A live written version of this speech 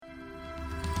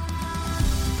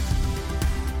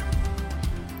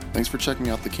Thanks for checking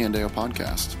out the Candeo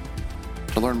podcast.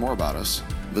 To learn more about us,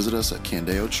 visit us at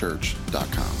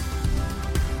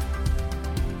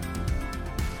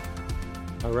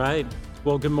candeochurch.com. All right.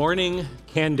 Well, good morning,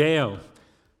 Candeo.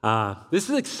 This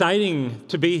is exciting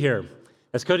to be here.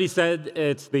 As Cody said,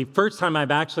 it's the first time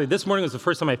this morning was the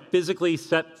first time I physically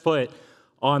set foot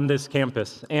on this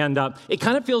campus. And it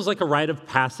kind of feels like a rite of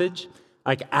passage.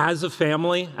 Like as a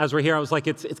family, as we're here, I was like,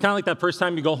 it's kind of like that first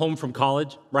time you go home from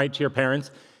college, right, to your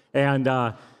parents. And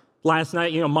last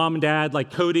night, mom and dad, like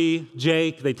Cody,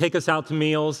 Jake, they take us out to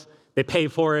meals. They pay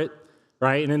for it,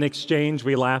 right? And in exchange,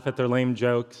 we laugh at their lame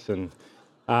jokes. And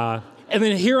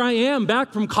then here I am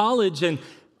back from college, and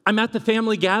I'm at the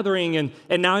family gathering,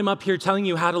 and now I'm up here telling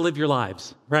you how to live your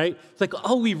lives, right? It's like,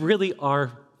 oh, we really are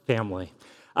family.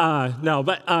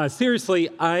 Seriously,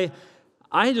 I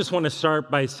just want to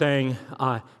start by saying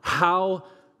how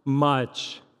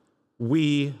much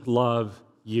we love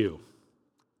you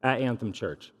at Anthem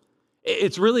Church.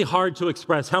 It's really hard to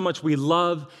express how much we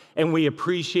love and we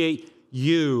appreciate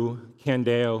you,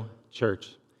 Candeo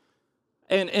Church.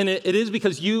 And it is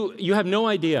because you have no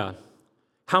idea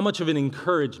how much of an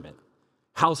encouragement,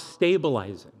 how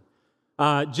stabilizing,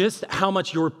 just how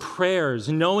much your prayers,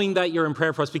 knowing that you're in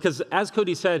prayer for us, because as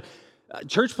Cody said,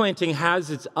 church planting has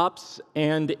its ups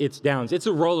and its downs. It's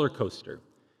a roller coaster.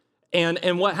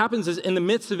 And what happens is in the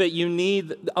midst of it, you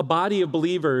need a body of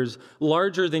believers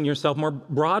larger than yourself, more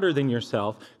broader than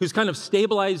yourself, who's kind of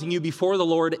stabilizing you before the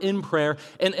Lord in prayer.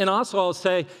 And also I'll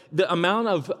say the amount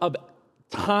of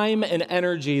time and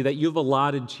energy that you've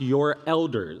allotted to your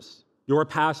elders, your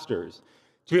pastors,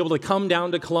 to be able to come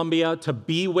down to Columbia, to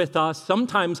be with us.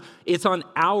 Sometimes it's on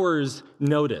hours'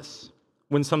 notice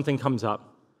when something comes up.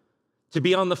 To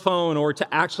be on the phone or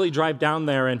to actually drive down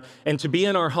there and to be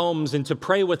in our homes and to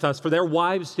pray with us, for their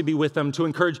wives to be with them, to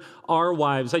encourage our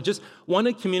wives. I just want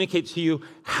to communicate to you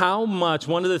how much,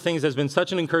 one of the things that's been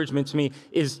such an encouragement to me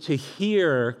is to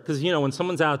hear, because, when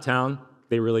someone's out of town,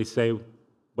 they really say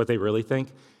what they really think,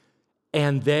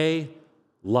 and they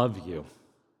love you.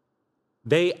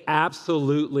 They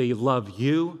absolutely love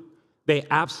you. They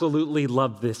absolutely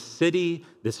love this city,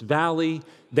 this valley.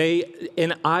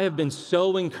 And I have been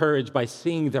so encouraged by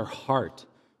seeing their heart.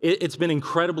 It's been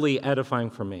incredibly edifying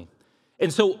for me.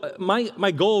 And so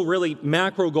my goal, really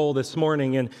macro goal this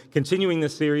morning and continuing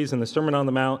this series and the Sermon on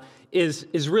the Mount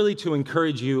is really to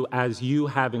encourage you as you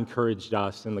have encouraged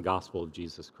us in the gospel of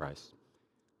Jesus Christ.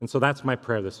 And so that's my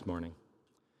prayer this morning.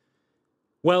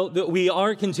 Well, we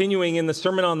are continuing in the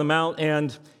Sermon on the Mount,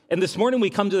 and this morning we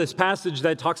come to this passage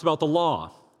that talks about the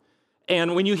law.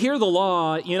 And when you hear the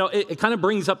law, it kind of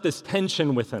brings up this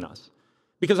tension within us.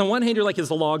 Because on one hand, you're like, is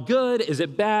the law good? Is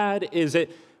it bad? Is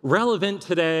it relevant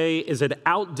today? Is it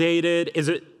outdated? Is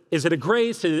it a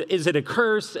grace? Is it a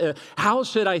curse? How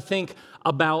should I think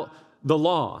about the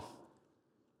law?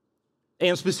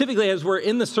 And specifically, as we're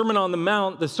in the Sermon on the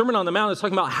Mount is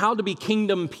talking about how to be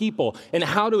kingdom people and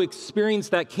how to experience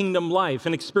that kingdom life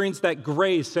and experience that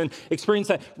grace and experience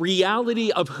that reality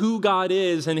of who God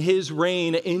is and his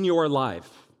reign in your life.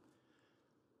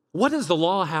 What does the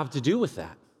law have to do with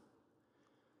that?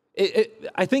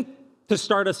 I think to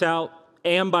start us out,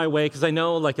 and by way, because I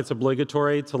know it's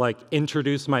obligatory to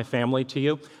introduce my family to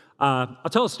you, I'll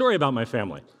tell a story about my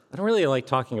family. I don't really like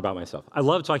talking about myself. I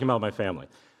love talking about my family.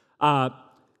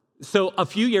 So a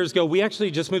few years ago, we actually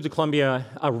just moved to Columbia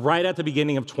right at the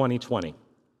beginning of 2020.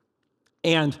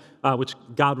 And which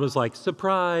God was like,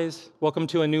 surprise, welcome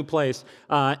to a new place.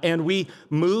 And we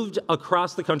moved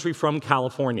across the country from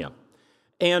California.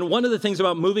 And one of the things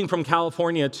about moving from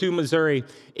California to Missouri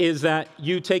is that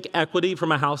you take equity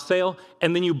from a house sale,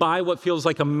 and then you buy what feels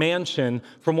like a mansion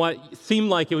from what seemed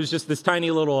like it was just this tiny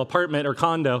little apartment or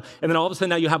condo. And then all of a sudden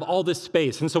now you have all this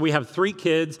space. And so we have 3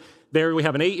 kids. There we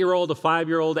have an 8-year-old, a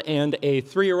 5-year-old, and a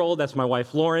 3-year-old. That's my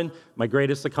wife, Lauren. My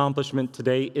greatest accomplishment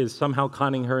today is somehow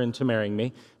conning her into marrying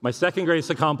me. My second greatest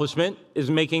accomplishment is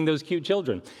making those cute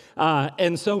children.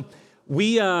 And so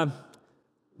we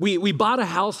bought a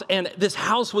house, and this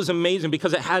house was amazing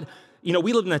because it had,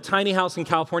 we lived in a tiny house in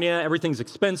California. Everything's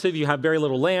expensive. You have very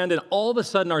little land. And all of a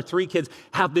sudden, our 3 kids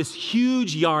have this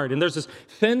huge yard, and there's this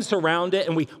fence around it,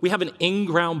 and we have an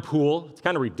in-ground pool. It's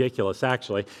kind of ridiculous,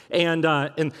 actually. And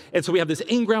so we have this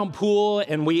in-ground pool,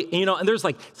 and and there's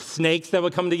snakes that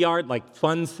would come to the yard,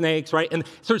 fun snakes, right? And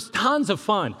so there's tons of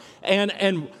fun.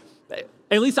 And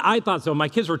at least I thought so. My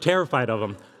kids were terrified of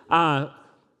them.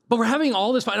 But we're having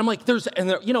all this fun. I'm like,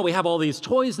 we have all these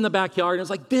toys in the backyard. And it's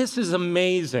like, this is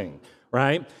amazing,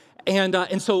 right?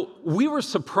 And so we were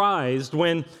surprised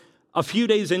when a few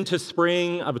days into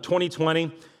spring of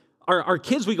 2020, our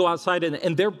kids, we go outside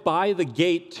and they're by the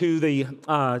gate to the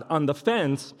on the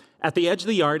fence at the edge of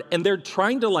the yard, and they're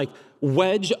trying to like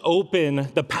wedge open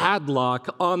the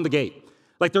padlock on the gate.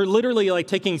 Like they're literally like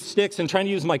taking sticks and trying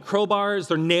to use them like crowbars.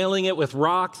 They're nailing it with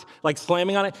rocks, like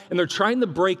slamming on it. And they're trying to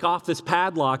break off this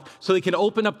padlock so they can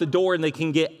open up the door and they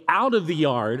can get out of the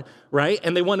yard, right?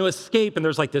 And they want to escape. And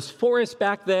there's like this forest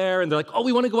back there. And they're like, oh,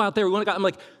 we want to go out there. We want to go. I'm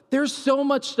like, there's so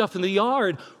much stuff in the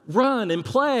yard. Run and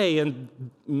play and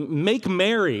make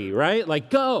merry, right? Like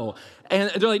go.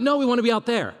 And they're like, no, we want to be out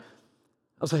there.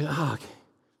 I was like, oh, okay.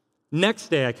 Next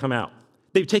day I come out.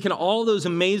 They've taken all those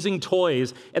amazing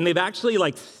toys and they've actually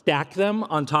like stacked them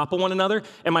on top of one another.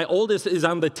 And my oldest is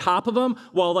on the top of them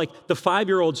while like the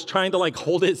 5-year-old's trying to like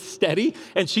hold it steady.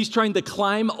 And she's trying to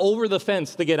climb over the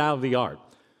fence to get out of the yard.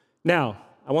 Now,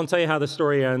 I won't tell you how the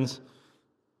story ends.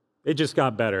 It just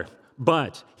got better.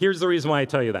 But here's the reason why I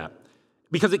tell you that.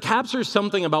 Because it captures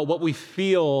something about what we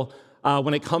feel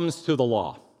when it comes to the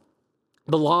law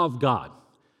of God,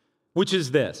 which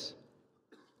is this.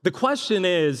 The question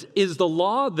is the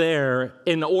law there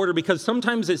in order, because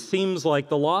sometimes it seems like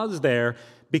the law is there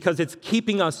because it's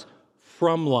keeping us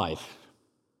from life,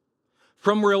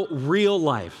 from real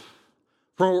life,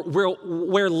 from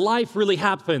where life really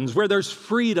happens, where there's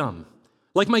freedom.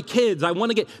 Like my kids, I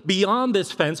want to get beyond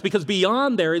this fence because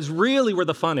beyond there is really where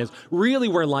the fun is, really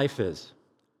where life is.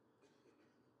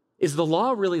 Is the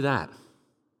law really that?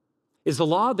 Is the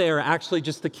law there actually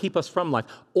just to keep us from life?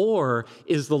 Or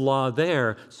is the law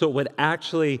there so it would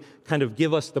actually kind of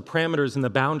give us the parameters and the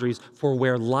boundaries for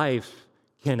where life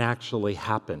can actually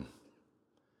happen?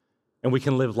 And we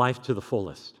can live life to the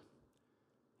fullest.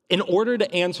 In order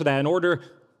to answer that, in order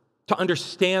to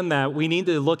understand that, we need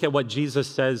to look at what Jesus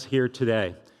says here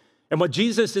today. And what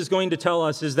Jesus is going to tell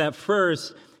us is that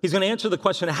first, he's going to answer the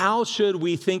question, how should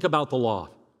we think about the law?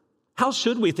 How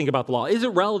should we think about the law? Is it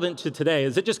relevant to today?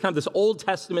 Is it just kind of this Old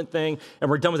Testament thing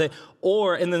and we're done with it?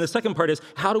 And then the second part is,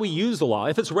 how do we use the law?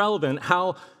 If it's relevant,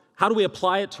 how do we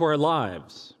apply it to our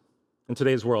lives in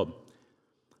today's world?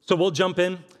 So we'll jump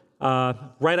in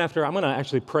right after. I'm going to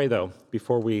actually pray, though,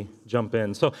 before we jump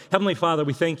in. So Heavenly Father,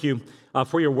 we thank you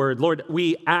for your word. Lord,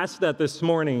 we ask that this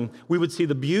morning we would see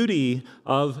the beauty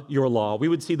of your law. We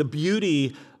would see the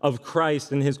beauty of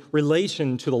Christ and his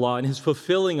relation to the law and his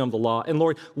fulfilling of the law. And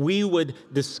Lord, we would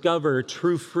discover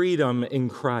true freedom in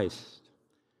Christ.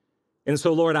 And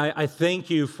so, Lord, I thank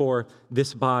you for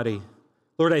this body.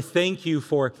 Lord, I thank you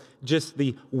for just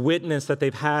the witness that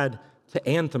they've had to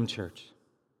Anthem Church,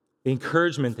 the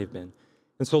encouragement they've been.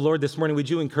 And so, Lord, this morning, would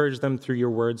you encourage them through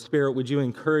your word? Spirit, would you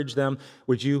encourage them?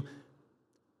 Would you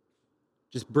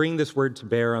just bring this word to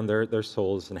bear on their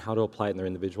souls and how to apply it in their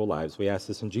individual lives? We ask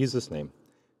this in Jesus' name.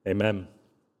 Amen.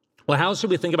 Well, how should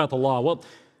we think about the law? Well,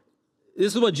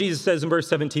 this is what Jesus says in verse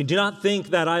 17. Do not think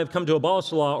that I have come to abolish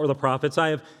the law or the prophets. I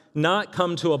have not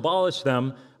come to abolish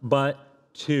them, but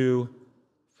to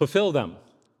fulfill them.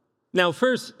 Now,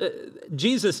 first,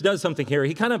 Jesus does something here.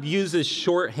 He kind of uses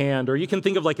shorthand, or you can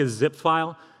think of like a zip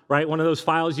file, right? One of those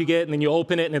files you get, and then you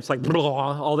open it, and it's like,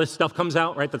 blah, all this stuff comes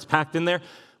out, right, that's packed in there.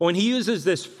 When he uses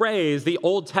this phrase, the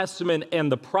Old Testament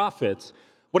and the prophets,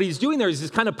 what he's doing there is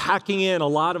he's kind of packing in a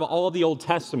lot of all of the Old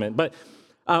Testament. But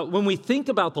when we think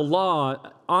about the law,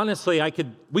 honestly,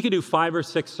 we could do 5 or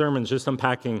 6 sermons just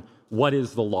unpacking what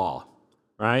is the law,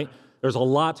 right? There's a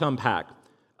lot to unpack.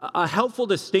 A helpful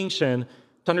distinction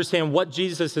to understand what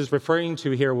Jesus is referring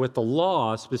to here with the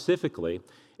law specifically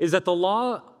is that the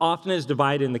law often is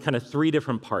divided into kind of 3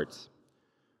 different parts.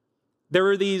 There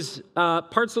are these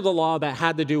parts of the law that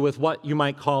had to do with what you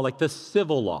might call like the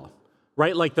civil law,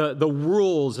 right? Like the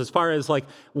rules as far as like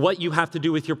what you have to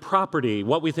do with your property,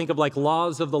 what we think of like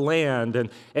laws of the land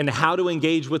and how to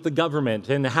engage with the government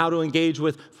and how to engage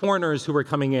with foreigners who are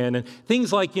coming in and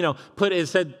things like, put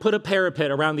a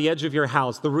parapet around the edge of your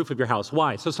house, the roof of your house.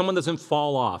 Why? So someone doesn't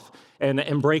fall off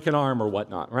and break an arm or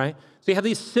whatnot, right? So you have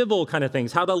these civil kind of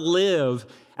things, how to live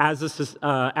as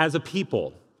a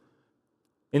people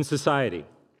in society.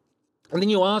 And then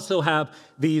you also have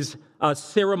these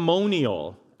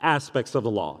ceremonial aspects of the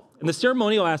law. And the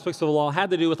ceremonial aspects of the law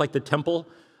had to do with like the temple,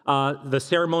 the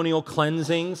ceremonial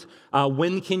cleansings.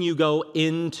 When can you go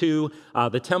into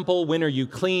the temple? When are you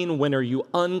clean? When are you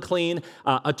unclean?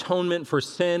 Atonement for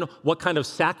sin. What kind of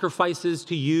sacrifices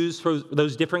to use for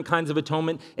those different kinds of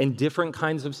atonement and different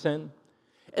kinds of sin?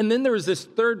 And then there was this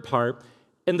third part,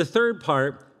 and the third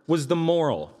part was the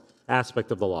moral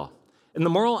aspect of the law. And the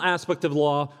moral aspect of the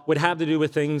law would have to do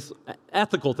with things,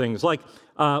 ethical things, like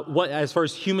as far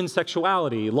as human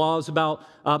sexuality, laws about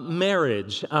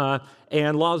marriage,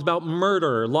 and laws about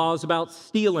murder, laws about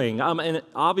stealing. And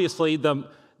obviously, the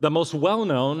most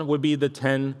well-known would be the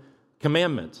 10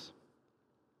 commandments.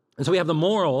 And so we have the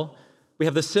moral, we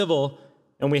have the civil,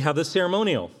 and we have the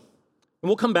ceremonial. And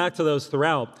we'll come back to those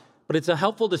throughout, but it's a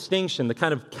helpful distinction to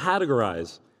kind of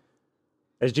categorize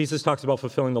as Jesus talks about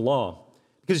fulfilling the law.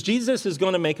 Because Jesus is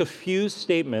going to make a few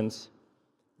statements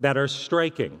that are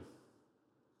striking.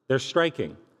 They're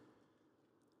striking,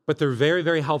 but they're very,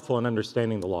 very helpful in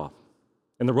understanding the law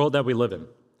and the world that we live in.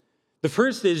 The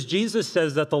first is Jesus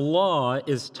says that the law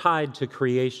is tied to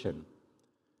creation.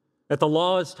 That the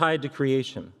law is tied to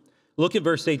creation. Look at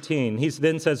verse 18. He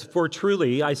then says, "For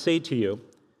truly I say to you,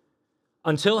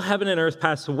 until heaven and earth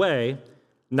pass away,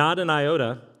 not an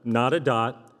iota, not a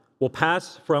dot, will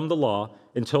pass from the law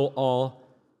until all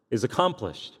is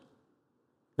accomplished."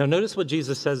 Now notice what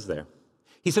Jesus says there.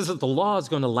 He says that the law is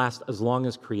going to last as long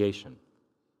as creation.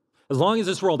 As long as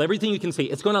this world, everything you can see,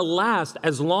 it's going to last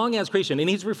as long as creation. And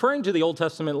he's referring to the Old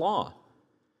Testament law.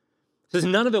 He says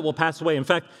none of it will pass away. In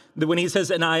fact, when he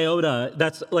says an iota,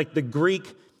 that's like the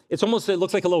Greek, it looks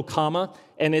like a little comma,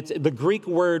 and it's the Greek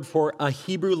word for a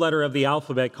Hebrew letter of the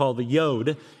alphabet called the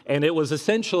yod, and it was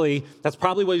essentially, that's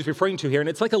probably what he's referring to here, and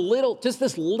it's like just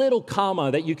this little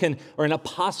comma that you can, or an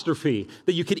apostrophe,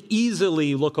 that you could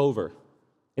easily look over.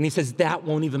 And he says that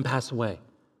won't even pass away.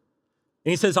 And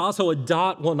he says also a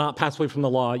dot will not pass away from the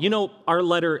law. You know our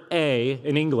letter A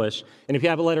in English, and if you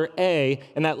have a letter A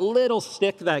and that little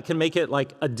stick that can make it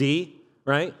like a D,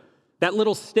 right? That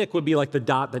little stick would be like the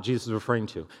dot that Jesus is referring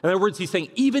to. In other words, he's saying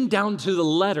even down to the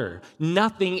letter,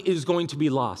 nothing is going to be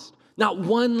lost. Not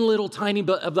one little tiny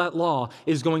bit of that law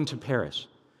is going to perish.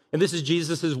 And this is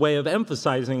Jesus' way of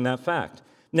emphasizing that fact.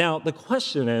 Now, the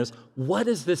question is, what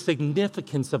is the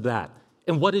significance of that?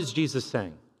 And what is Jesus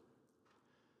saying?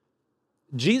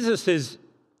 Jesus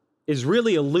is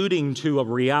really alluding to a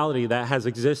reality that has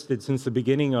existed since the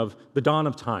beginning of the dawn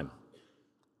of time.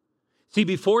 See,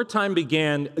 before time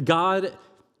began, God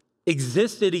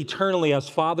existed eternally as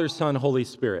Father, Son, Holy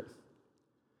Spirit.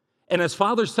 And as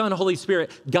Father, Son, Holy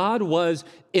Spirit, God was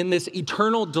in this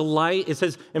eternal delight. It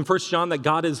says in 1 John that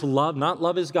God is love. Not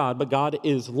love is God, but God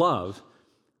is love.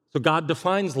 So God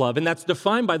defines love, and that's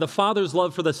defined by the Father's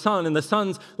love for the Son, and the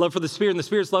Son's love for the Spirit, and the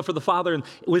Spirit's love for the Father. And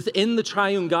within the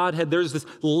triune Godhead, there's this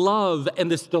love and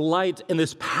this delight and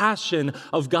this passion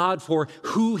of God for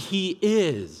who He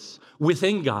is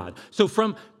within God. So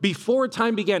from before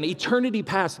time began, eternity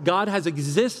past, God has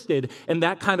existed in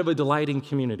that kind of a delighting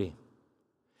community.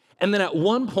 And then at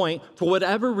one point, for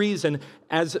whatever reason,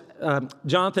 as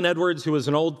Jonathan Edwards, who was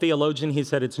an old theologian, he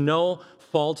said, it's no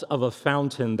fault of a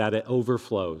fountain that it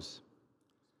overflows.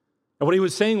 And what he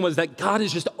was saying was that God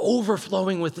is just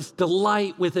overflowing with this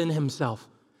delight within himself,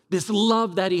 this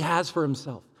love that he has for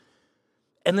himself.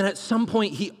 And then at some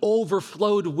point, he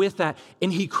overflowed with that,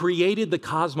 and he created the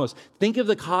cosmos. Think of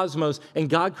the cosmos and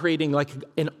God creating like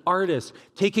an artist,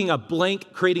 creating a blank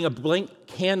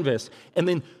canvas,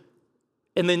 and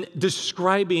then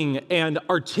describing and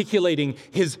articulating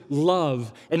his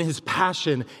love and his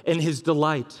passion and his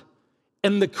delight.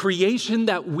 And the creation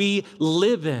that we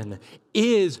live in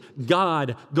is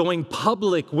God going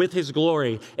public with his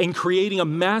glory and creating a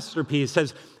masterpiece,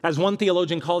 as one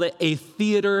theologian called it, a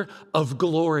theater of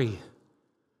glory.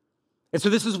 And so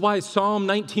this is why Psalm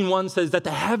 19:1 says that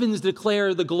the heavens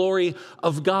declare the glory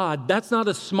of God. That's not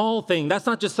a small thing. That's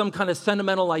not just some kind of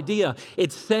sentimental idea.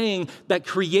 It's saying that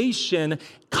creation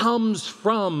comes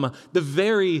from the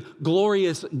very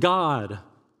glorious God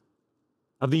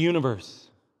of the universe.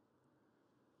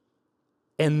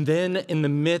 And then in the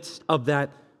midst of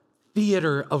that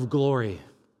theater of glory,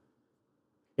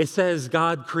 it says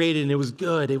God created and it was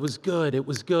good, it was good, it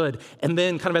was good. And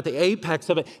then kind of at the apex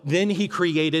of it, then he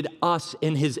created us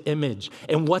in his image.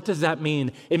 And what does that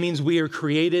mean? It means we are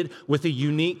created with a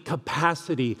unique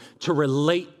capacity to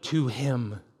relate to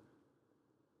him,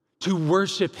 to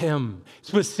worship him,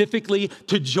 specifically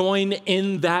to join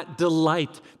in that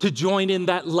delight, to join in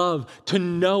that love, to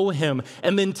know him,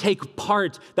 and then take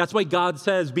part. That's why God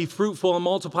says, be fruitful and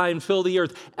multiply and fill the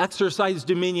earth, exercise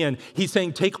dominion. He's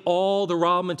saying, take all the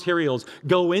raw materials,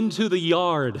 go into the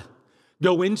yard,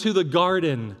 go into the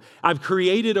garden. I've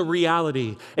created a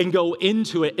reality, and go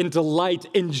into it and delight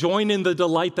and join in the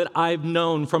delight that I've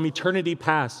known from eternity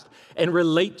past, and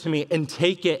relate to me and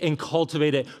take it and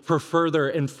cultivate it for further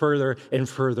and further and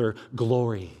further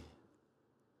glory.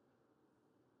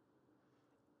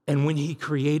 And when he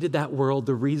created that world,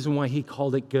 the reason why he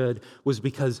called it good was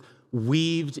because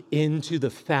weaved into the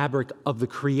fabric of the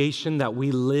creation that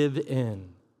we live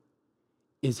in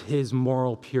is his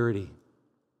moral purity,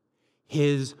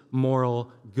 his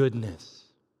moral goodness.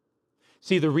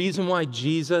 See, the reason why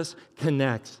Jesus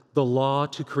connects the law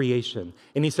to creation,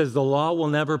 and he says the law will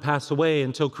never pass away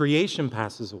until creation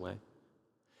passes away,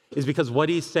 is because what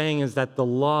he's saying is that the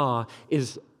law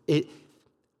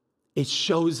it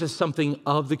shows us something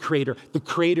of the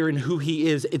Creator and who he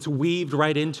is. It's weaved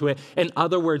right into it. In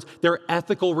other words, there are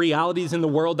ethical realities in the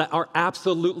world that are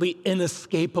absolutely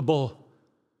inescapable.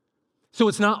 So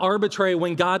it's not arbitrary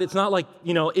when God, it's not like,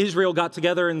 Israel got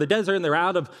together in the desert and they're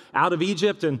out of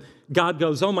Egypt and God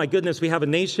goes, oh my goodness, we have a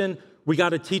nation. We got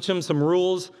to teach them some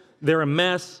rules. They're a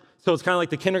mess. So it's kind of like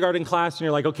the kindergarten class and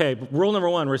you're like, okay, rule number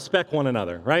 1, respect one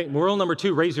another, right? Rule number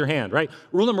 2, raise your hand, right?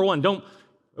 Rule number 1, don't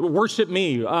worship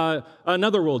me.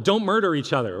 Another rule, don't murder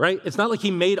each other, right? It's not like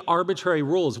he made arbitrary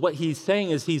rules. What he's saying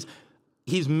is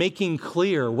he's making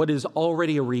clear what is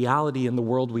already a reality in the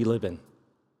world we live in.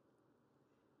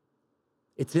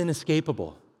 It's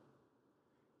inescapable.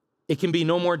 It can be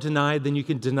no more denied than you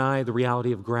can deny the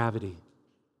reality of gravity.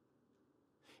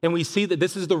 And we see that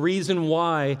this is the reason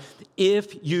why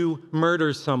if you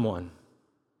murder someone,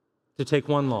 to take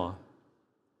one law,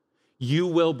 you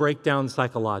will break down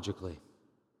psychologically.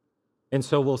 And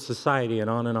so will society, and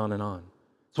on and on and on.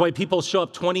 That's why people show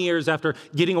up 20 years after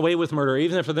getting away with murder,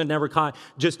 even if they're never caught,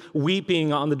 just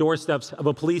weeping on the doorsteps of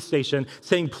a police station,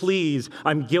 saying, please,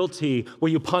 I'm guilty, will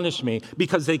you punish me?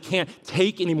 Because they can't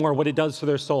take anymore what it does to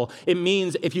their soul. It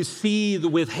means if you seethe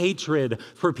with hatred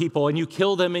for people and you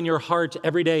kill them in your heart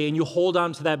every day and you hold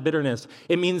on to that bitterness,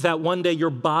 it means that one day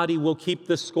your body will keep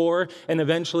the score and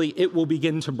eventually it will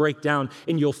begin to break down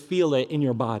and you'll feel it in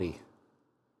your body.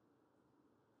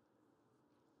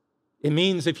 It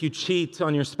means if you cheat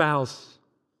on your spouse,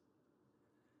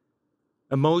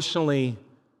 emotionally, it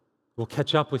will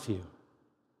catch up with you.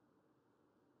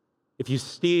 If you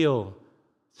steal,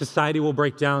 society will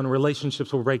break down,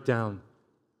 relationships will break down.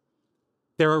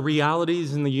 There are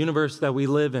realities in the universe that we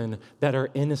live in that are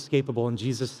inescapable, and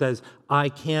Jesus says, I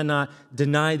cannot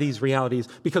deny these realities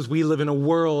because we live in a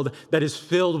world that is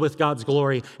filled with God's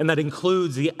glory, and that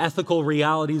includes the ethical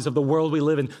realities of the world we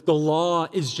live in. The law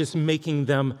is just making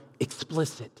them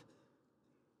explicit.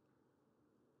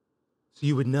 So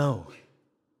you would know.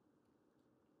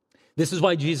 This is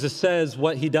why Jesus says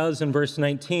what he does in verse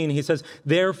 19. He says,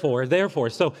 therefore.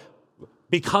 So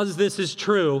because this is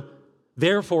true,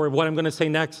 therefore, what I'm going to say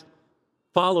next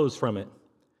follows from it.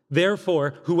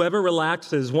 Therefore, whoever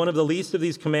relaxes one of the least of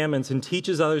these commandments and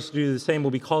teaches others to do the same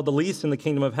will be called the least in the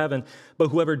kingdom of heaven, but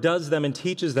whoever does them and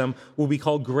teaches them will be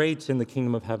called great in the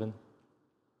kingdom of heaven.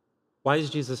 Why does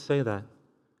Jesus say that?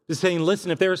 He's saying,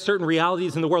 listen, if there are certain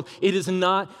realities in the world, it is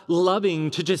not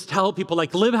loving to just tell people,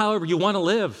 like, live however you want to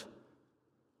live.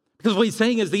 Because what he's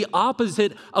saying is the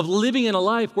opposite of living in a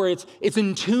life where it's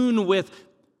in tune with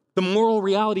the moral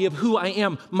reality of who I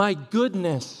am, my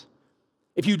goodness.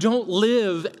 If you don't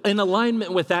live in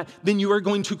alignment with that, then you are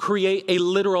going to create a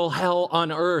literal hell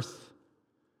on earth.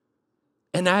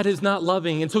 And that is not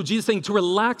loving. And so Jesus is saying to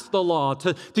relax the law,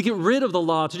 to get rid of the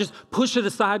law, to just push it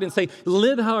aside and say,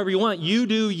 live however you want, you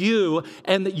do you,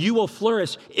 and that you will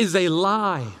flourish, is a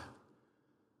lie.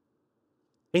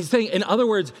 And he's saying, in other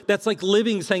words, that's like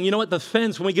living, saying, you know what, the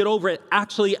fence, when we get over it,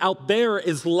 actually out there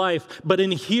is life, but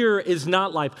in here is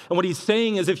not life. And what he's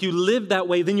saying is if you live that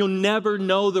way, then you'll never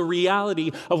know the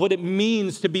reality of what it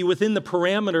means to be within the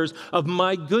parameters of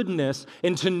my goodness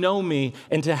and to know me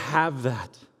and to have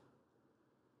that.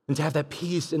 And to have that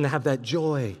peace and to have that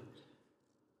joy.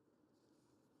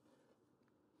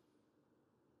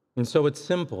 And so it's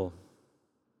simple.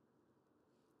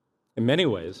 In many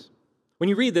ways. When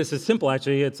you read this, it's simple,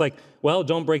 actually. It's like, well,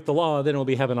 don't break the law, then it'll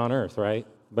be heaven on earth, right?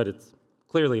 But it's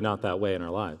clearly not that way in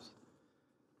our lives.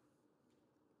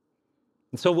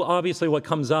 And so obviously what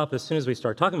comes up as soon as we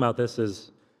start talking about this is,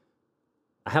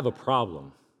 I have a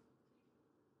problem.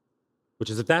 Which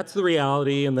is if that's the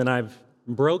reality and then I've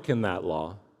broken that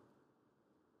law,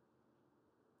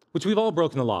 which we've all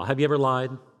broken the law. Have you ever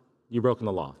lied? You've broken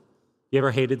the law. You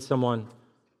ever hated someone?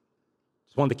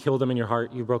 Just wanted to kill them in your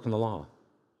heart? You've broken the law.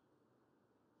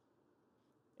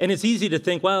 And it's easy to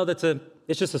think, well,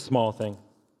 it's just a small thing.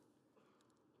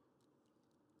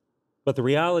 But the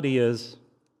reality is,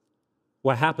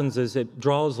 what happens is it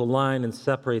draws a line and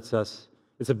separates us.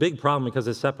 It's a big problem because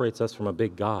it separates us from a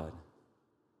big God.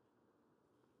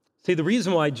 See, the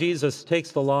reason why Jesus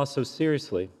takes the law so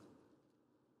seriously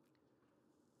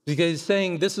because he's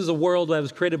saying this is a world that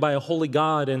was created by a holy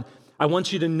God, and I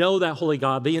want you to know that holy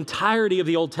God. The entirety of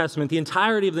the Old Testament, the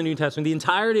entirety of the New Testament, the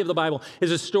entirety of the Bible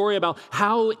is a story about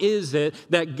how is it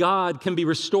that God can be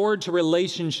restored to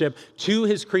relationship to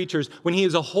his creatures when he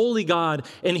is a holy God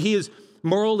and he is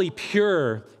morally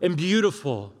pure and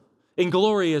beautiful and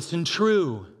glorious and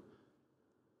true.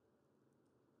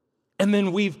 And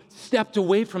then we've stepped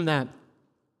away from that.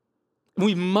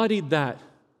 We've muddied that.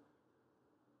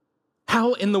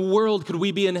 How in the world could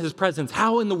we be in his presence?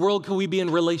 How in the world could we be in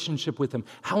relationship with him?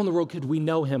 How in the world could we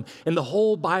know him? And the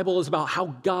whole Bible is about how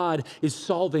God is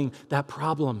solving that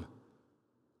problem.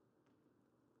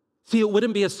 See, it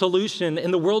wouldn't be a solution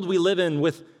in the world we live in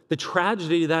with the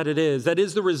tragedy that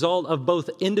is the result of both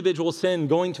individual sin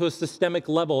going to a systemic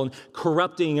level and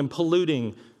corrupting and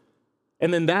polluting,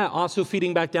 and then that also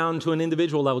feeding back down to an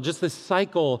individual level, just this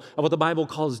cycle of what the Bible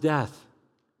calls death,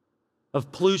 of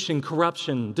pollution,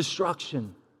 corruption,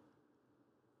 destruction.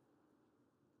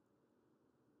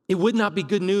 It would not be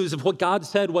good news if what God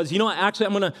said was,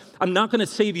 actually, I'm not going to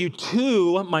save you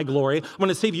to my glory. I'm going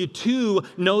to save you to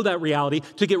know that reality,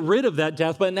 to get rid of that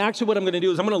death. But actually what I'm going to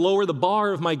do is I'm going to lower the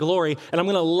bar of my glory and I'm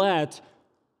going to let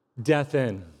death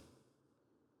in.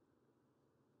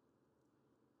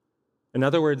 In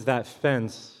other words, that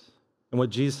fence, and what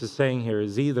Jesus is saying here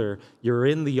is either you're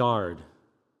in the yard,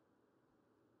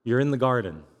 you're in the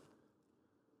garden,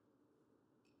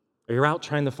 or you're out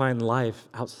trying to find life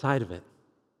outside of it.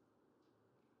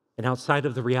 And outside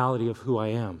of the reality of who I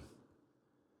am.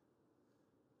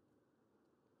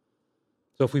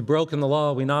 So if we've broken the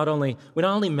law, we not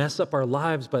only mess up our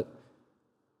lives, but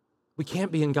we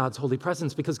can't be in God's holy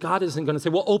presence because God isn't going to say,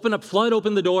 well, flood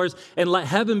open the doors and let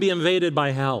heaven be invaded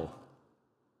by hell.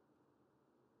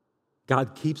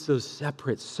 God keeps those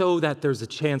separate so that there's a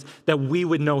chance that we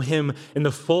would know him in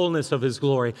the fullness of his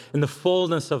glory, in the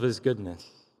fullness of his goodness,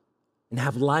 and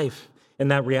have life in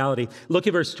that reality. Look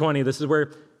at verse 20. This is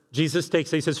where Jesus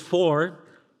he says, "For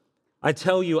I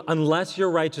tell you, unless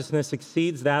your righteousness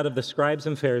exceeds that of the scribes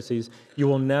and Pharisees, you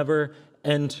will never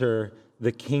enter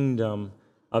the kingdom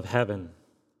of heaven."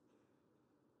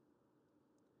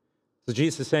 So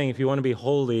Jesus is saying, if you want to be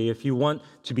holy, if you want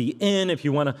to be if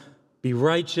you want to be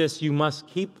righteous, you must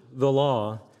keep the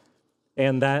law.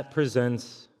 And that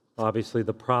presents, obviously,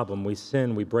 the problem. We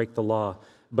sin, we break the law.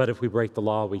 But if we break the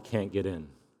law, we can't get in.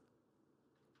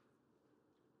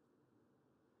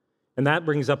 And that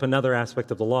brings up another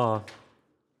aspect of the law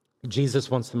Jesus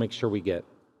wants to make sure we get.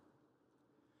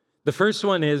 The first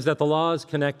one is that the law is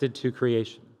connected to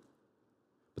creation.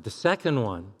 But the second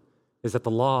one is that the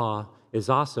law is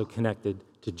also connected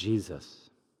to Jesus.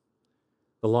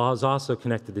 The law is also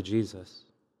connected to Jesus.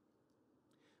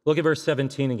 Look at verse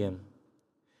 17 again.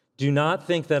 "Do not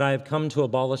think that I have come to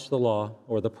abolish the law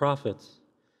or the prophets.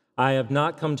 I have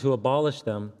not come to abolish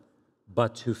them,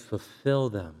 but to fulfill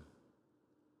them."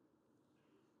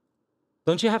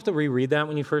 Don't you have to reread that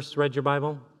when you first read your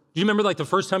Bible? Do you remember the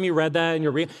first time you read that and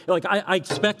you're reading? I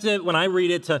expect it when I read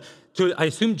it I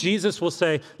assume Jesus will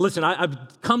say, listen,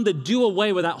 I've come to do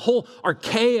away with that whole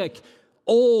archaic,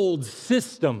 old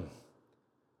system.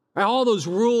 Right? All those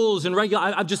rules and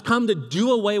I've just come to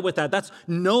do away with that. That's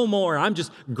no more. I'm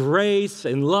just grace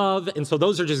and love, and so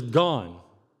those are just gone.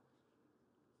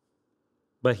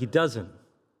 But he doesn't.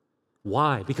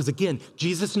 Why? Because again,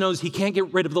 Jesus knows he can't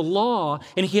get rid of the law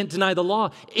and he can't deny the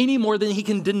law any more than he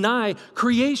can deny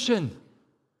creation.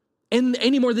 And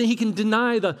any more than he can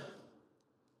deny the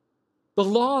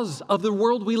laws of the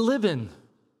world we live in.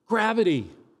 Gravity,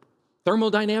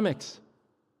 thermodynamics.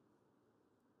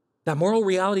 That moral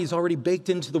reality is already baked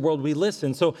into the world we live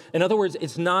in. So in other words,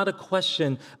 it's not a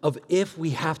question of if we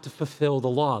have to fulfill the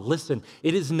law. Listen,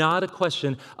 it is not a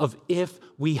question of if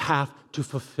we have to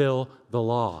fulfill the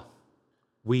law.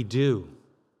 We do.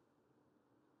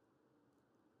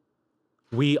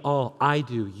 I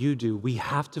do, you do. We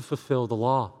have to fulfill the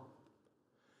law.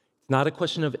 It's not a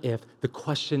question of if, the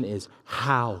question is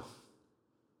how.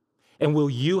 And will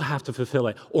you have to fulfill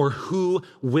it? Or who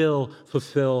will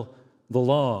fulfill the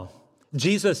law?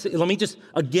 Jesus, let me just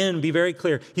again be very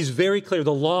clear. He's very clear.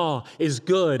 The law is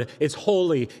good, it's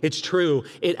holy, it's true.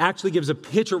 It actually gives a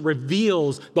picture,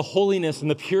 reveals the holiness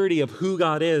and the purity of who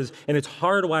God is, and it's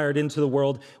hardwired into the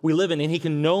world we live in. And he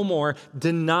can no more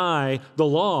deny the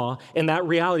law and that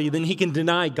reality than he can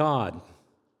deny God.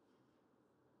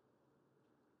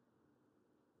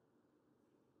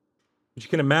 But you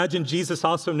can imagine Jesus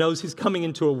also knows he's coming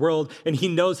into a world, and he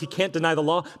knows he can't deny the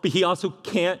law, but he also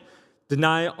can't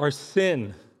deny our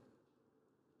sin.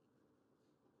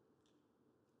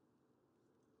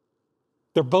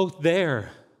 They're both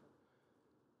there.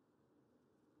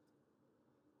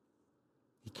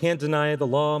 He can't deny the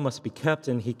law must be kept,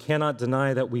 and he cannot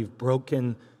deny that we've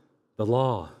broken the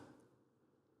law.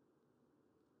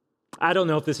 I don't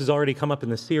know if this has already come up in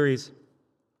the series,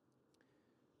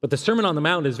 But the Sermon on the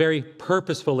Mount is very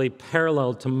purposefully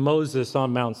parallel to Moses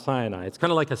on Mount Sinai. It's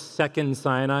kind of like a second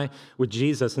Sinai with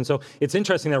Jesus. And so it's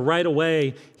interesting that right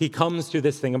away he comes to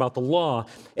this thing about the law.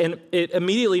 And it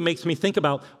immediately makes me think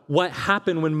about what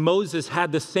happened when Moses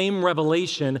had the same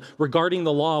revelation regarding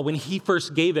the law when he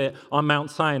first gave it on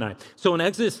Mount Sinai. So in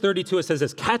Exodus 32, it says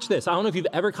this, catch this. I don't know if you've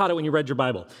ever caught it when you read your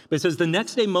Bible, but it says, the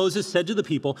next day Moses said to the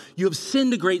people, you have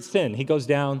sinned a great sin. He goes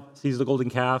down, sees the golden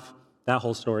calf, that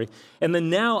whole story. And then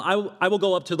now I will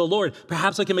go up to the Lord.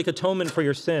 Perhaps I can make atonement for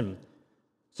your sin.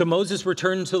 So Moses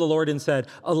returned to the Lord and said,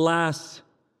 alas,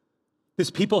 this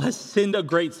people has sinned a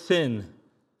great sin.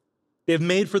 They have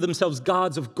made for themselves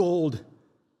gods of gold.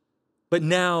 But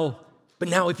now,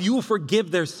 if you will forgive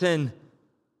their sin,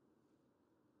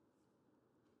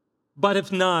 but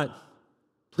if not,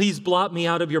 please blot me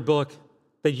out of your book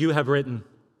that you have written.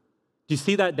 Do you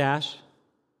see that dash?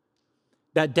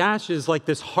 That dash is like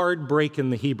this hard break in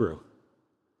the Hebrew.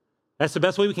 That's the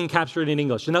best way we can capture it in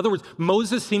English. In other words,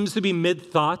 Moses seems to be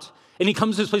mid-thought, and he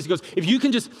comes to this place, he goes, if you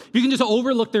can just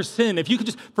overlook their sin, if you can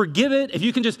just forgive it, if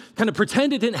you can just kind of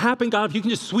pretend it didn't happen, God, if you can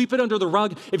just sweep it under the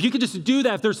rug, if you can just do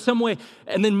that, if there's some way.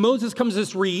 And then Moses comes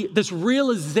to this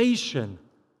realization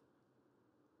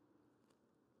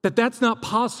that that's not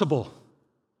possible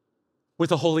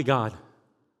with a holy God.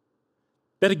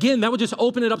 That again, that would just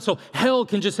open it up so hell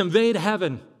can just invade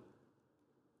heaven.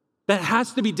 That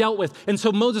has to be dealt with. And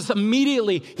so Moses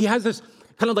immediately, he has this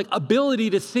kind of like ability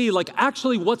to see like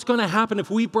actually what's going to happen if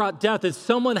we brought death is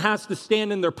someone has to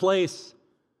stand in their place.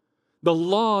 The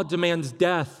law demands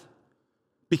death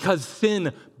because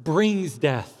sin brings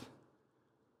death.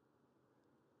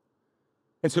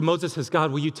 And so Moses says, God,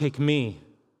 will you take me?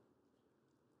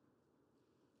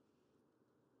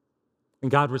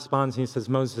 And God responds and he says,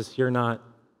 Moses, you're not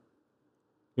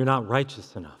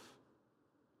righteous enough.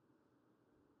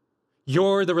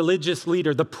 You're the religious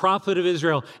leader, the prophet of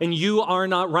Israel, and you are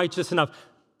not righteous enough.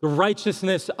 The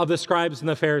righteousness of the scribes and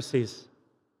the Pharisees.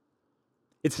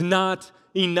 It's not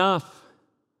enough.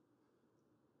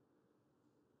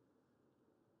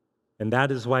 And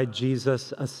that is why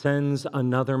Jesus ascends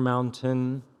another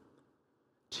mountain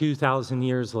 2,000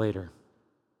 years later.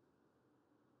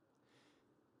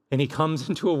 And he comes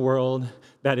into a world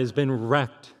that has been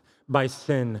wrecked by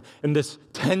sin and this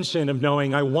tension of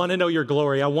knowing, I want to know your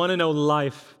glory, I want to know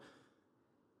life.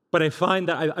 But I find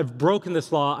that I've broken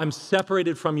this law. I'm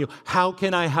separated from you. How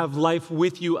can I have life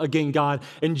with you again, God?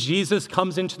 And Jesus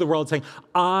comes into the world saying,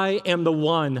 I am the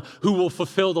one who will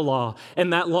fulfill the law.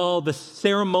 And that law, the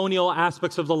ceremonial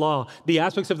aspects of the law, the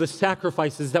aspects of the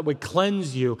sacrifices that would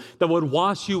cleanse you, that would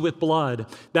wash you with blood,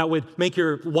 that would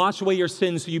wash away your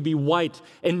sins so you'd be white.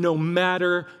 And no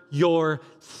matter your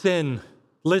sin,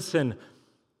 listen,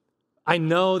 I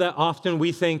know that often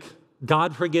we think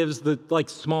God forgives the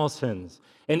small sins.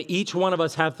 And each one of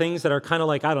us have things that are kind of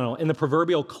like, I don't know, in the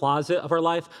proverbial closet of our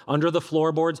life, under the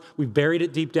floorboards. We've buried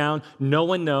it deep down. No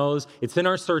one knows. It's in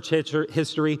our search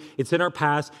history. It's in our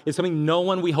past. It's something no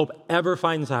one, we hope, ever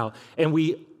finds out. And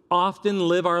we often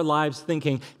live our lives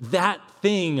thinking, that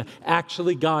thing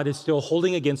actually God is still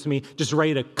holding against me, just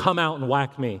ready to come out and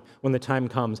whack me when the time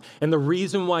comes. And the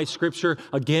reason why Scripture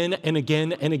again and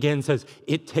again and again says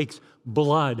it takes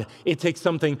blood, it takes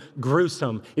something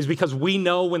gruesome, is because we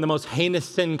know when the most heinous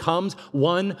sin comes,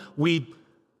 one, we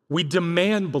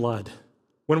demand blood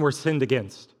when we're sinned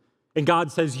against. And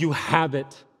God says, you have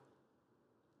it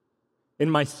in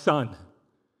my Son.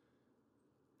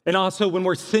 And also when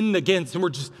we're sinned against and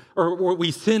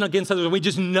we sin against others and we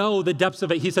just know the depths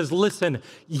of it, he says, listen,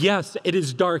 yes, it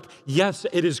is dark. Yes,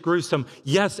 it is gruesome.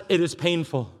 Yes, it is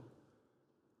painful.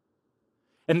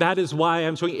 And that is why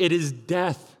I'm showing it is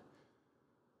death.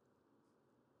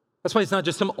 That's why it's not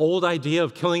just some old idea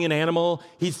of killing an animal.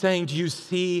 He's saying, do you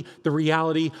see the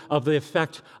reality of the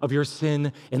effect of your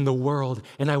sin in the world?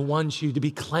 And I want you to be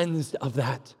cleansed of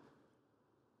that.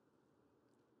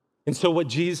 And so what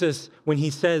Jesus, when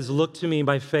he says, look to me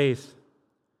by faith,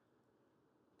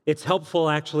 it's helpful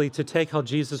actually to take how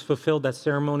Jesus fulfilled that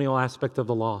ceremonial aspect of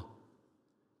the law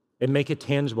and make it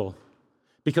tangible.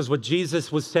 Because what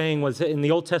Jesus was saying was in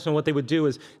the Old Testament, what they would do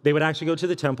is they would actually go to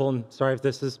the temple, and sorry if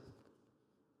this is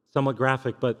somewhat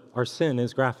graphic, but our sin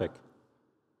is graphic.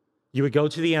 You would go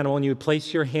to the animal and you would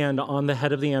place your hand on the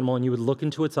head of the animal and you would look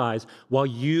into its eyes while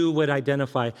you would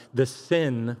identify the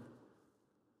sin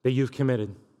that you've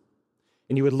committed.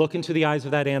 And you would look into the eyes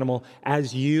of that animal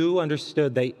as you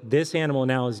understood that this animal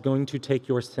now is going to take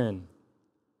your sin.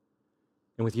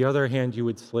 And with your other hand, you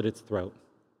would slit its throat.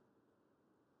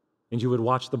 and you would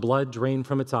watch the blood drain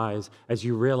from its eyes as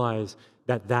you realize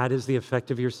that that is the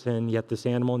effect of your sin, yet this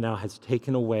animal now has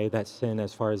taken away that sin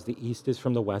as far as the east is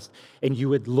from the west. And you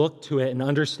would look to it and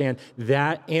understand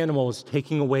that animal is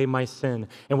taking away my sin.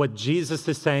 And what Jesus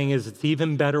is saying is it's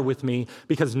even better with me,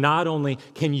 because not only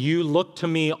can you look to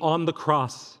me on the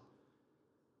cross,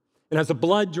 and as the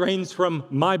blood drains from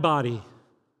my body,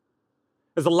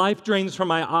 as the life drains from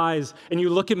my eyes, and you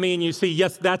look at me and you see,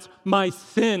 yes, that's my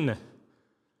sin.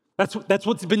 That's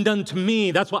what's been done to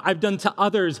me. That's what I've done to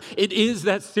others. It is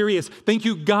that serious. Thank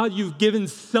you, God, you've given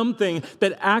something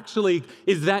that actually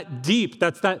is that deep,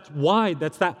 that's that wide,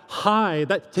 that's that high,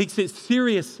 that takes it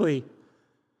seriously.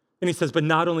 And he says, but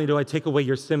not only do I take away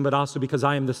your sin, but also because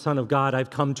I am the Son of God, I've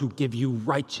come to give you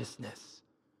righteousness.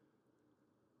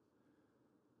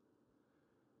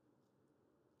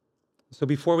 So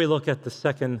before we look at the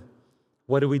second,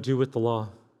 what do we do with the law?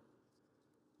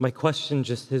 My question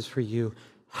just is for you.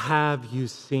 Have you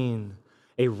seen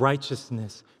a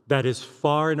righteousness that is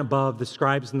far and above the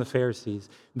scribes and the Pharisees?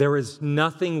 There is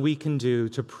nothing we can do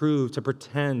to prove, to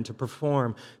pretend, to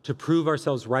perform, to prove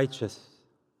ourselves righteous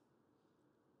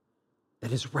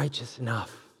that is righteous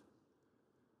enough.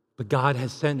 But God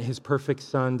has sent his perfect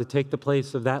Son to take the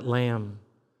place of that lamb,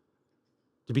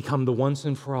 to become the once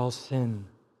and for all sin.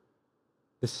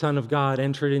 The Son of God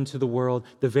entered into the world,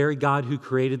 the very God who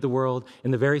created the world,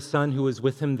 and the very Son who was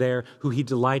with him there, who he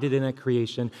delighted in at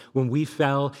creation. When we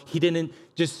fell, he didn't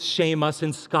just shame us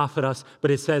and scoff at us, but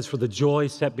it says, for the joy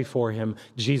set before him,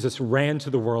 Jesus ran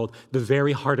to the world, the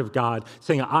very heart of God,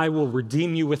 saying, I will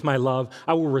redeem you with my love,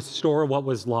 I will restore what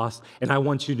was lost, and I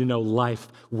want you to know life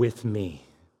with me.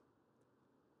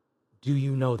 Do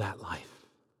you know that life?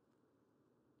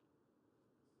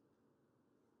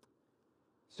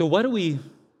 So what do we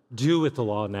do with the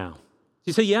law now?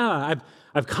 You say, yeah,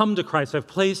 I've come to Christ. I've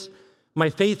placed my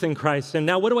faith in Christ. And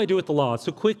now what do I do with the law?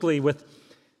 So quickly with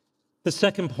the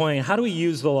second point, how do we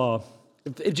use the law?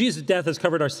 If Jesus' death has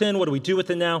covered our sin, what do we do with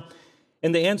it now?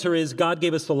 And the answer is God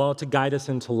gave us the law to guide us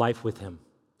into life with him.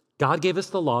 God gave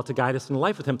us the law to guide us into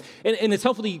life with him. And it's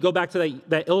helpful to go back to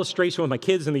that illustration with my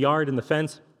kids in the yard and the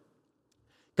fence,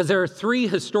 because there are three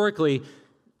historically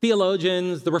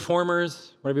theologians, the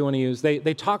reformers, whatever you want to use,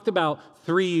 they talked about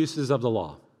three uses of the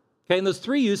law. Okay, and those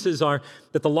three uses are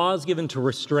that the law is given to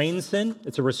restrain sin.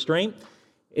 It's a restraint.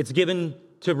 It's given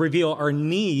to reveal our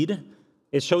need.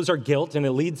 It shows our guilt, and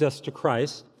it leads us to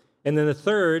Christ. And then the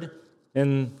third,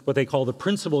 and what they call the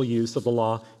principal use of the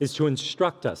law, is to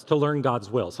instruct us, to learn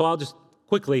God's will. So I'll just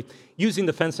quickly, using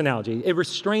the fence analogy, it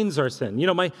restrains our sin. You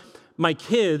know, my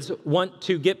kids want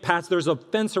to get past, there's a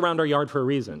fence around our yard for a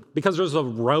reason. Because there's a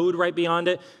road right beyond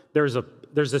it, there's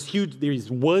these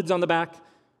woods on the back.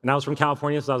 And I was from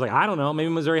California, so I was like, I don't know, maybe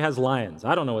Missouri has lions.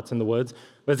 I don't know what's in the woods,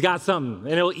 but it's got something,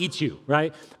 and it'll eat you,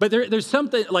 right? But there's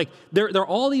something, like, there are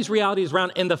all these realities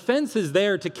around, and the fence is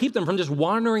there to keep them from just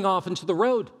wandering off into the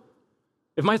road.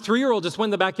 If my 3-year-old just went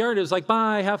in the backyard, it was like,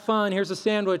 bye, have fun, here's a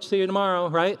sandwich, see you tomorrow,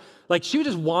 right? Like, she would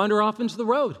just wander off into the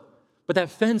road. But that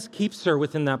fence keeps her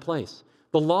within that place.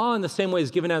 The law, in the same way,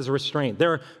 is given as a restraint.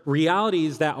 There are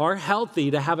realities that are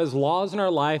healthy to have as laws in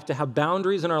our life, to have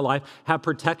boundaries in our life, have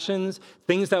protections,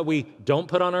 things that we don't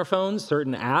put on our phones,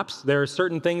 certain apps. There are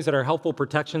certain things that are helpful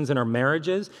protections in our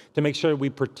marriages to make sure we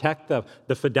protect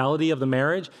the fidelity of the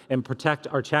marriage and protect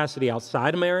our chastity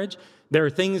outside of marriage. There are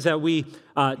things that we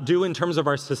do in terms of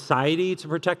our society to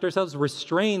protect ourselves.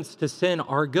 Restraints to sin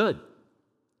are good.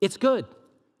 It's good.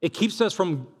 It keeps us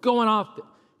from going off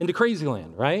into crazy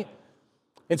land, right?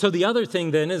 And so the other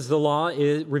thing then is the law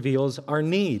reveals our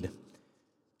need.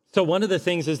 So one of the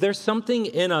things is there's something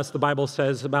in us, the Bible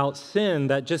says, about sin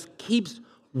that just keeps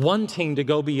wanting to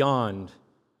go beyond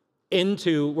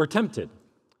we're tempted,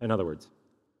 in other words.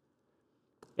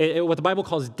 What the Bible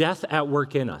calls death at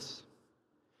work in us.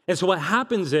 And so what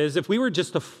happens is if we were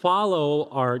just to follow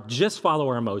our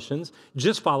emotions,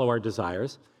 just follow our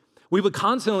desires, we would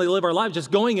constantly live our lives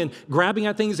just going and grabbing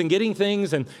at things and getting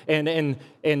things and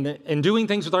doing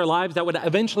things with our lives that would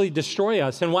eventually destroy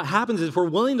us. And what happens is if we're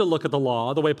willing to look at the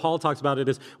law, the way Paul talks about it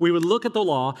is we would look at the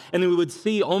law and then we would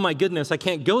see, oh my goodness, I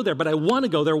can't go there, but I want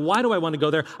to go there. Why do I want to go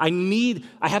there? I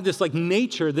have this like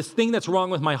nature, this thing that's wrong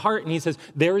with my heart. And he says,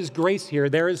 there is grace here.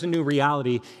 There is a new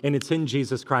reality, and it's in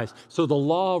Jesus Christ. So the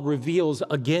law reveals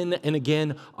again and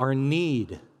again our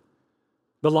need.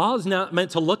 The law is not meant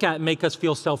to look at and make us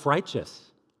feel self-righteous.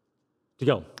 To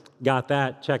go, got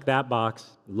that, check that box,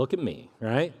 look at me,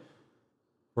 right?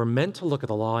 We're meant to look at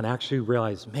the law and actually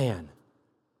realize, man,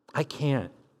 I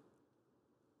can't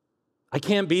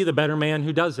be the better man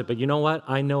who does it, but you know what?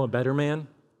 I know a better man,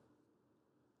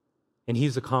 and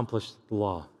he's accomplished the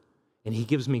law. and he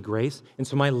gives me grace. And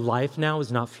so my life now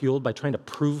is not fueled by trying to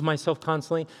prove myself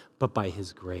constantly, but by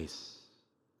his grace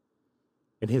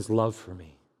and his love for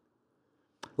me.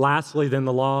 Lastly, then,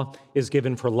 the law is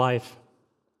given for life.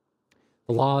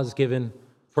 The law is given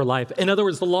for life. In other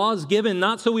words, the law is given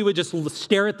not so we would just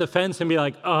stare at the fence and be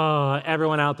like, oh,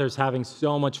 everyone out there's having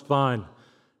so much fun,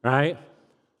 right?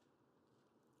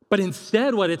 But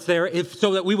instead what it's there is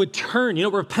so that we would turn.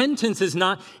 Repentance is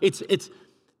not,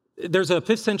 there's a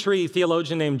 5th century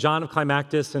theologian named John of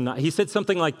Climacus, and he said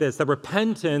something like this, that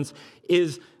repentance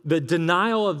is the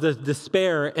denial of the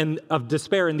despair and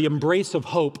the embrace of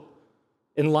hope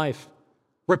in life.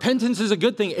 Repentance is a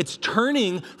good thing. It's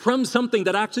turning from something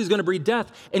that actually is going to breed death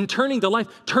and turning to life,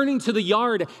 turning to the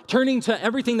yard, turning to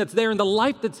everything that's there and the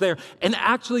life that's there, and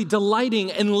actually delighting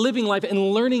and living life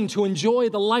and learning to enjoy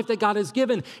the life that God has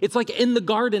given. It's like in the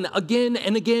garden again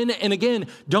and again and again.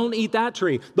 Don't eat that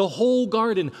tree. The whole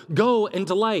garden, go and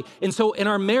delight. And so in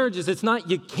our marriages, it's not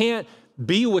you can't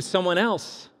be with someone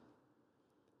else.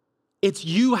 It's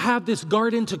you have this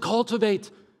garden to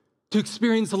cultivate, to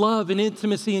experience love and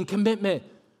intimacy and commitment.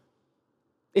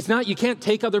 It's not you can't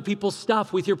take other people's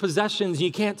stuff with your possessions,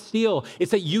 you can't steal.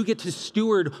 It's that you get to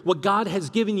steward what God has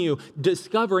given you,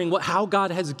 discovering how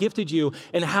God has gifted you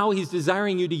and how he's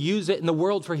desiring you to use it in the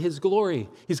world for his glory.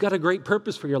 He's got a great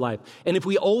purpose for your life. And if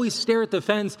we always stare at the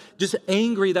fence, just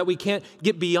angry that we can't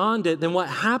get beyond it, then what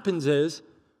happens is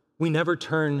we never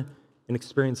turn and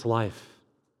experience life.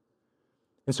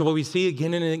 And so what we see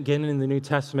again and again in the New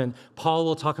Testament, Paul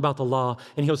will talk about the law,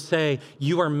 and he'll say,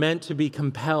 you are meant to be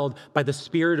compelled by the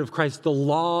Spirit of Christ, the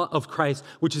law of Christ,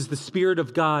 which is the Spirit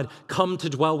of God, come to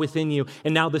dwell within you.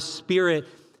 And now the Spirit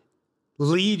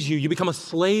leads you. You become a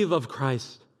slave of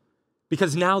Christ.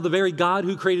 Because now the very God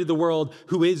who created the world,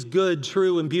 who is good,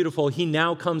 true, and beautiful, he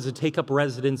now comes to take up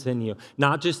residence in you.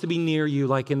 Not just to be near you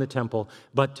like in the temple,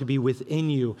 but to be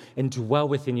within you and dwell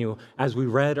within you, as we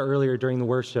read earlier during the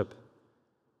worship.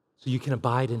 So you can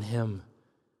abide in him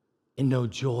and know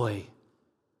joy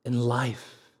and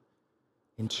life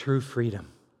and true freedom.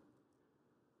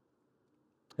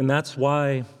 And that's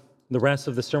why the rest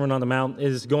of the Sermon on the Mount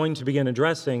is going to begin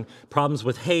addressing problems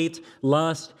with hate,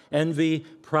 lust, envy,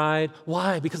 pride.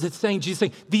 Why? Because it's saying, Jesus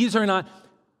saying, these are not,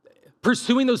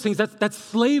 pursuing those things, that's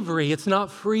slavery. It's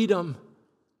not freedom.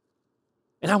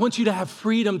 And I want you to have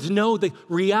freedom to know the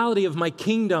reality of my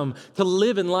kingdom, to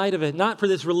live in light of it, not for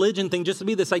this religion thing, just to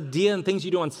be this idea and things you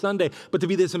do on Sunday, but to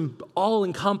be this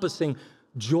all-encompassing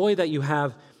joy that you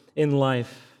have in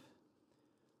life.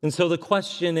 And so the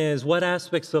question is, what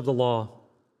aspects of the law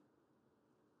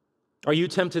are you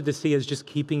tempted to see as just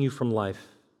keeping you from life?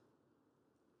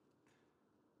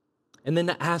 And then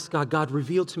to ask God, God,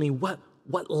 reveal to me, what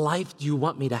life do you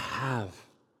want me to have?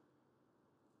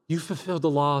 You fulfilled the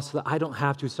law so that I don't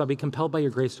have to, so I'll be compelled by your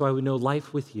grace so I would know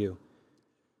life with you.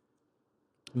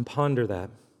 And ponder that.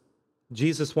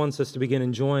 Jesus wants us to begin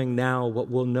enjoying now what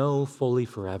we'll know fully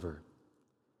forever.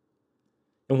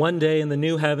 And one day in the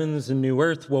new heavens and new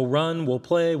earth, we'll run, we'll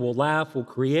play, we'll laugh, we'll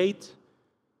create,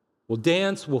 we'll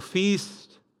dance, we'll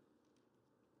feast,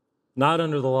 not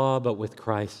under the law, but with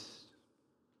Christ.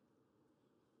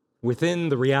 Within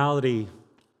the reality,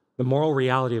 the moral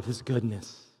reality of his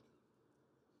goodness.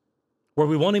 Where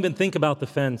we won't even think about the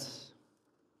fence.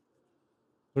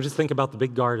 We'll just think about the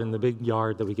big garden, the big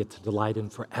yard that we get to delight in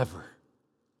forever.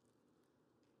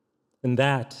 And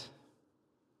that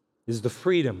is the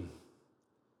freedom.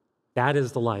 That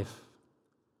is the life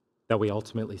that we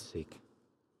ultimately seek.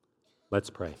 Let's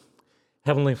pray.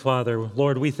 Heavenly Father,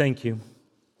 Lord, we thank you.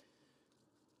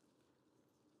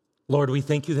 Lord, we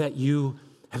thank you that you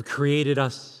have created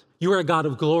us. You are a God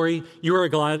of glory. You are a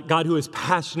God who is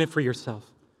passionate for yourself.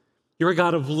 You're a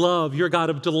God of love. You're a God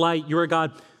of delight. You're a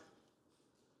God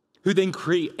who then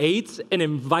creates and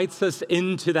invites us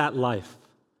into that life.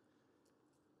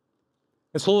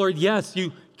 And so, Lord, yes,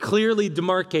 you clearly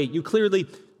demarcate. You clearly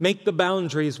make the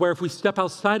boundaries where if we step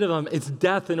outside of them, it's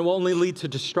death and it will only lead to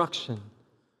destruction.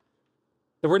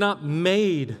 That we're not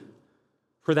made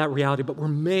for that reality, but we're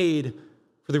made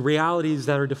for the realities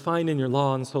that are defined in your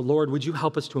law. And so, Lord, would you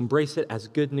help us to embrace it as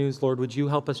good news? Lord, would you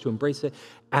help us to embrace it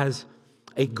as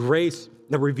a grace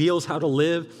that reveals how to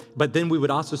live, but then we would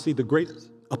also see the grace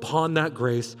upon that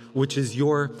grace, which is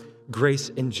your grace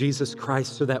in Jesus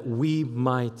Christ, so that we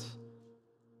might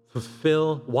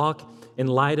walk in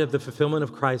light of the fulfillment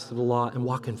of Christ of the law and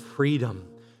walk in freedom,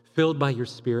 filled by your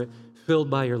Spirit, filled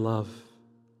by your love,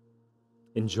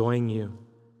 enjoying you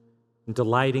and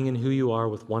delighting in who you are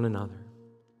with one another.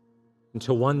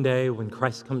 Until one day when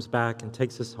Christ comes back and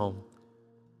takes us home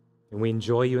and we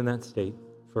enjoy you in that state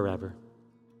forever.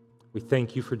 We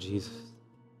thank you for Jesus.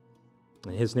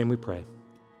 In his name we pray.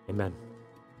 Amen.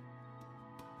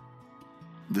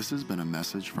 This has been a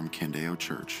message from Candeo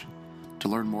Church. To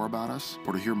learn more about us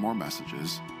or to hear more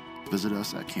messages, visit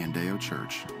us at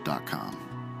candeochurch.com.